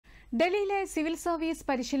ഡൽഹിയിലെ civil service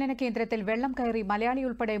പരിശീലന കേന്ദ്രത്തിൽ വെള്ളം കയറി മലയാളി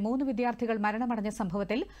ഉൾപ്പെടെ 3 വിദ്യാർത്ഥികൾ മരണമടഞ്ഞ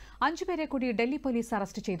സംഭവത്തിൽ 5 പേരെ കൂടി ഡൽഹി പോലീസ്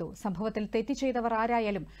അറസ്റ്റ് ചെയ്തു. സംഭവത്തിൽ തെറ്റ് ചെയ്തവർ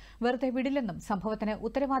ആരായാലും വെറുതെ വിടില്ലെന്നും സംഭവത്തിന്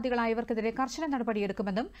ഉത്തരവാദികളായവർക്കെതിരെ കർശന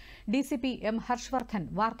നടപടിയെടുക്കുമെന്നും ഡിസിപി എം വർധൻ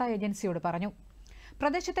വാർത്താ ഏജൻസിയോട് പറഞ്ഞു.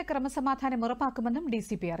 പ്രദേശത്തെ ക്രമസമാധാനം ഉറപ്പാക്കുമെന്നും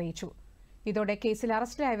ഡിസിപി അറിയിച്ചു. ഇതോടെ കേസിൽ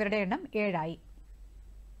അറസ്റ്റിലായവരുടെ എണ്ണം 7 ആയി.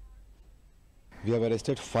 We have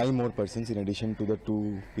arrested 5 more persons in addition to the 2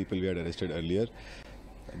 people we had arrested earlier.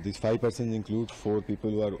 These 5 persons include 4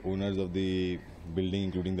 people who are owners of the building,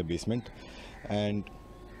 including the basement, and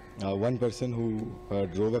 1 person who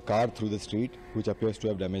drove a car through the street, which appears to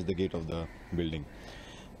have damaged the gate of the building.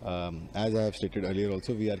 As I have stated earlier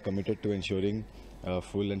also, we are committed to ensuring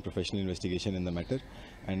full and professional investigation in the matter,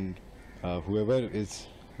 and whoever is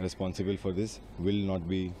responsible for this will not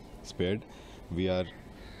be spared. We are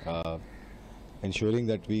ensuring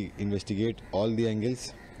that we investigate all the angles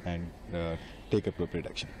and take appropriate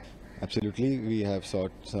action. Absolutely, we have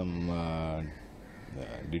sought some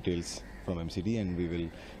details from MCD and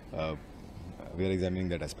we are examining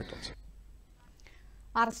that aspect also.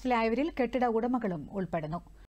 അറസ്റ്റിലായവരിൽ കെട്ടിട ഉടമകളും ഉൾപ്പെടുന്നു.